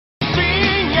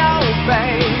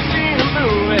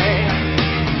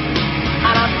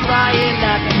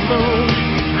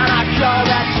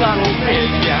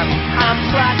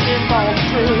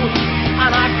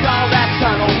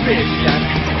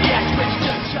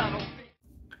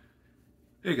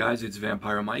Hey guys, it's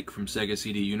Vampire Mike from Sega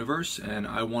CD Universe, and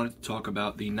I wanted to talk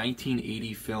about the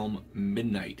 1980 film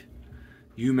Midnight.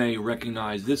 You may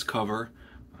recognize this cover.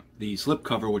 The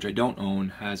slipcover, which I don't own,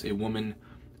 has a woman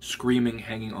screaming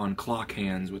hanging on clock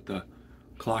hands with the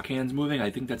clock hands moving.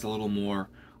 I think that's a little more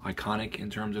iconic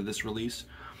in terms of this release.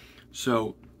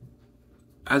 So,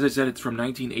 as I said, it's from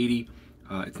 1980.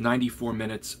 It's 94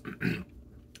 minutes,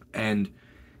 and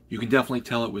you can definitely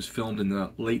tell it was filmed in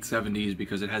the late 70s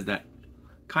because it has that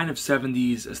kind of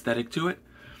 70s aesthetic to it.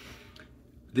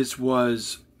 This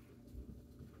was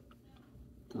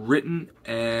written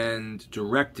and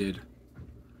directed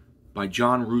by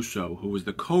John Russo, who was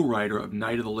the co-writer of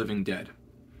Night of the Living Dead,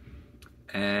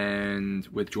 and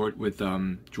with George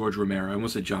Romero. I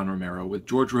almost said John Romero. With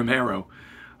George Romero.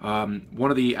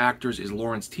 One of the actors is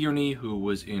Lawrence Tierney, who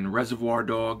was in Reservoir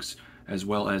Dogs, as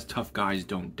well as Tough Guys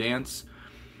Don't Dance.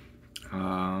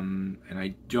 And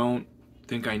I don't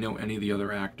think I know any of the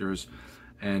other actors,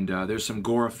 and there's some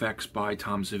gore effects by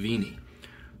Tom Savini.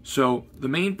 So the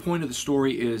main point of the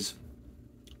story is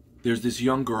there's this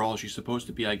young girl. She's supposed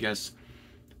to be, I guess,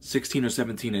 16 or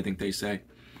 17, I think they say,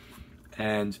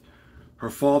 and her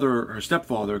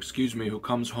stepfather, who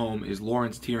comes home is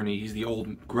Lawrence Tierney. He's the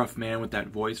old gruff man with that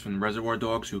voice from Reservoir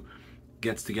Dogs who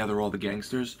gets together all the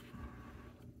gangsters,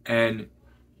 and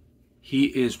he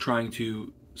is trying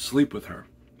to sleep with her,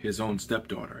 his own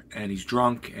stepdaughter, and he's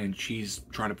drunk, and she's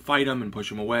trying to fight him and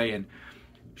push him away, and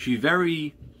she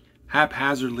very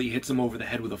haphazardly hits him over the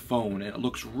head with a phone, and it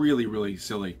looks really, really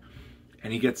silly,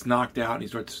 and he gets knocked out, and he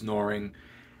starts snoring,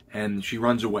 and she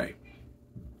runs away.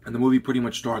 And the movie pretty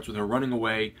much starts with her running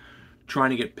away, trying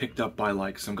to get picked up by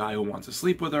like some guy who wants to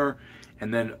sleep with her,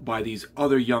 and then by these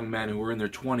other young men who are in their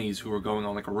 20s who are going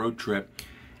on like a road trip,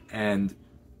 and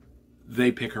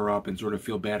they pick her up and sort of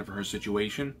feel bad for her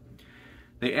situation.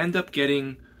 They end up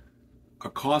getting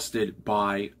accosted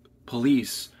by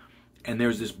police, and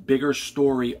there's this bigger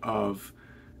story of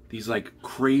these like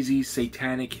crazy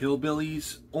satanic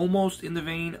hillbillies, almost in the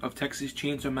vein of Texas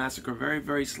Chainsaw Massacre, very,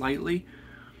 very slightly,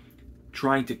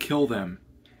 trying to kill them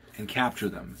and capture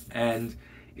them. And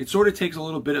it sort of takes a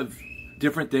little bit of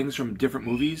different things from different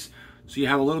movies. So you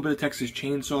have a little bit of Texas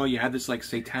Chainsaw, you have this like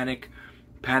satanic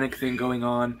panic thing going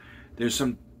on. There's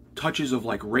some touches of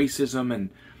like racism, and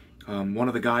one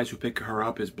of the guys who pick her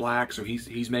up is black, so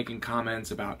he's making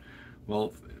comments about,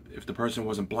 well, if the person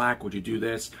wasn't black, would you do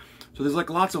this? So there's like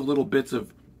lots of little bits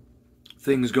of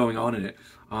things going on in it.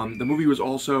 The movie was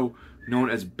also known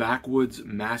as Backwoods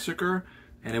Massacre,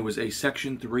 and it was a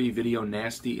Section 3 video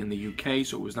nasty in the UK,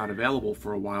 so it was not available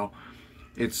for a while.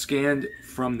 It's scanned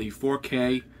from the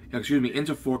 4K,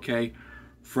 into 4K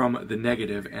from the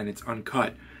negative, and it's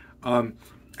uncut.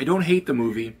 I don't hate the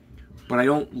movie, but I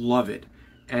don't love it.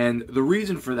 And the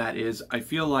reason for that is I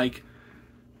feel like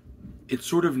it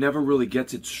sort of never really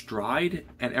gets its stride,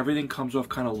 and everything comes off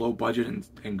kind of low budget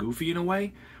and goofy in a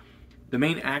way. The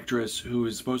main actress, who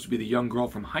is supposed to be the young girl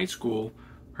from high school,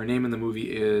 her name in the movie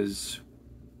is,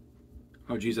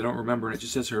 oh geez, I don't remember, and it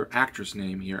just says her actress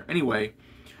name here. Anyway,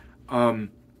 her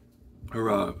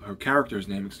character's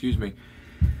name,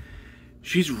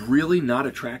 she's really not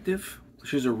attractive.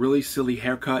 She has a really silly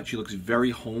haircut. She looks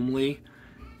very homely.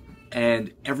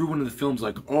 And everyone in the film's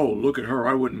like, oh, look at her,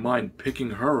 I wouldn't mind picking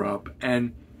her up.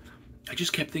 And I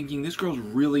just kept thinking, this girl's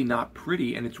really not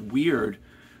pretty, and it's weird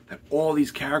that all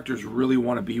these characters really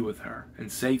want to be with her and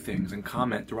say things and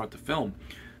comment throughout the film.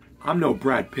 I'm no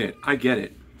Brad Pitt, I get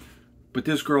it. But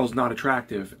this girl's not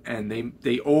attractive, and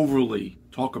they overly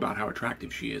talk about how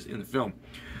attractive she is in the film.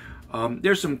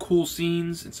 There's some cool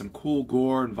scenes and some cool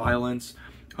gore and violence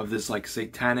of this like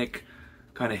satanic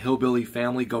kind of hillbilly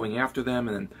family going after them,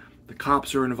 and then the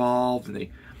cops are involved, and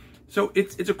so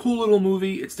it's a cool little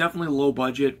movie. It's definitely low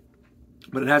budget,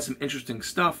 but it has some interesting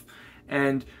stuff,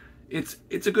 and it's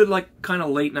a good like kind of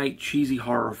late night cheesy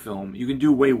horror film. You can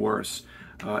do way worse.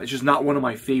 It's just not one of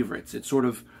my favorites. It's sort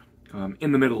of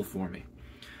in the middle for me.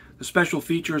 The special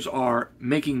features are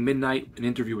Making Midnight, an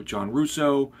interview with John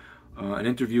Russo, an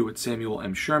interview with Samuel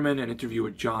M. Sherman, an interview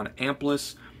with John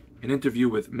Amplis, an interview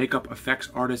with makeup effects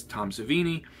artist Tom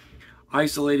Savini,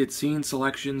 isolated scene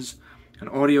selections, an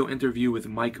audio interview with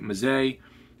Mike Mazzei,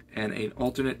 and an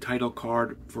alternate title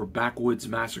card for Backwoods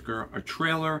Massacre, a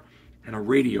trailer, and a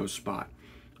radio spot.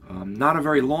 Not a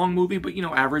very long movie, but, you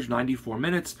know, average 94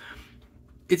 minutes.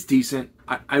 It's decent.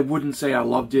 I wouldn't say I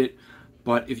loved it,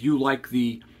 but if you like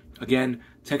the, again,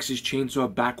 Texas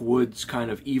Chainsaw Backwoods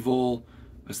kind of evil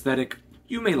aesthetic,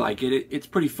 you may like it. It's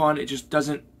pretty fun. It just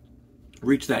doesn't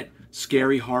reach that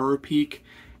scary horror peak,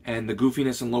 and the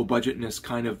goofiness and low budgetness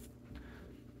kind of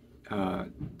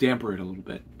damper it a little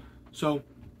bit. So,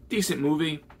 decent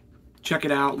movie. Check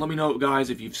it out. Let me know, guys,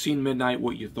 if you've seen Midnight,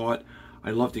 what you thought.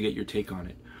 I'd love to get your take on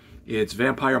it. It's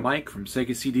Vampire Mike from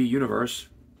Sega CD Universe.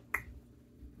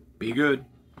 Be good.